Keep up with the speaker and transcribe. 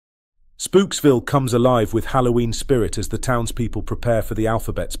Spooksville comes alive with Halloween spirit as the townspeople prepare for the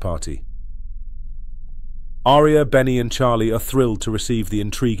Alphabets party. Aria, Benny and Charlie are thrilled to receive the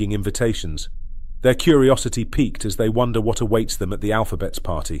intriguing invitations. Their curiosity piqued as they wonder what awaits them at the Alphabets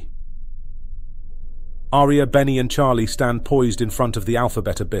party. Aria, Benny and Charlie stand poised in front of the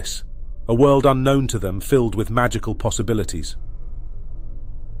Alphabet Abyss, a world unknown to them filled with magical possibilities.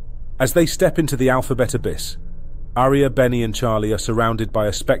 As they step into the Alphabet Abyss, Aria, Benny and Charlie are surrounded by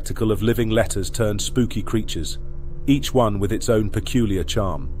a spectacle of living letters turned spooky creatures, each one with its own peculiar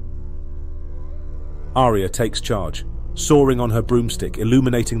charm. Aria takes charge, soaring on her broomstick,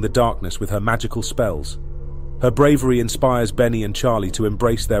 illuminating the darkness with her magical spells. Her bravery inspires Benny and Charlie to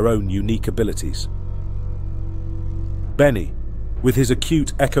embrace their own unique abilities. Benny, with his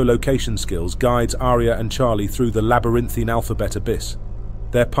acute echolocation skills, guides Aria and Charlie through the labyrinthine Alphabet Abyss,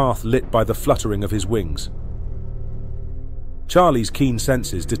 their path lit by the fluttering of his wings. Charlie's keen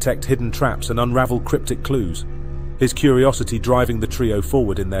senses detect hidden traps and unravel cryptic clues, his curiosity driving the trio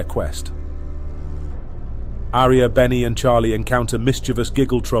forward in their quest. Aria, Benny and Charlie encounter mischievous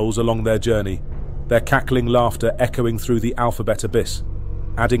Giggletrolls along their journey, their cackling laughter echoing through the Alphabet Abyss,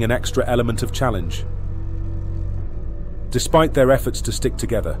 adding an extra element of challenge. Despite their efforts to stick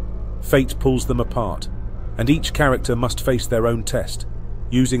together, fate pulls them apart, and each character must face their own test,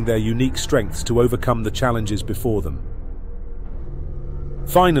 using their unique strengths to overcome the challenges before them.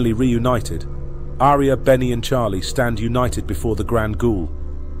 Finally reunited, Aria, Benny and Charlie stand united before the Grand Ghoul,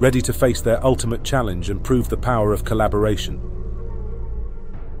 ready to face their ultimate challenge and prove the power of collaboration.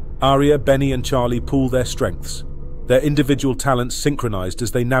 Aria, Benny and Charlie pool their strengths, their individual talents synchronized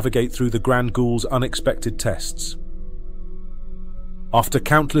as they navigate through the Grand Ghoul's unexpected tests. After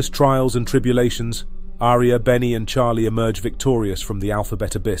countless trials and tribulations, Aria, Benny and Charlie emerge victorious from the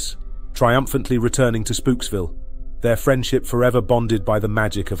Alphabet Abyss, triumphantly returning to Spooksville, their friendship forever bonded by the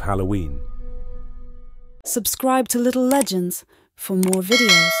magic of Halloween. Subscribe to Little Legends for more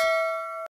videos.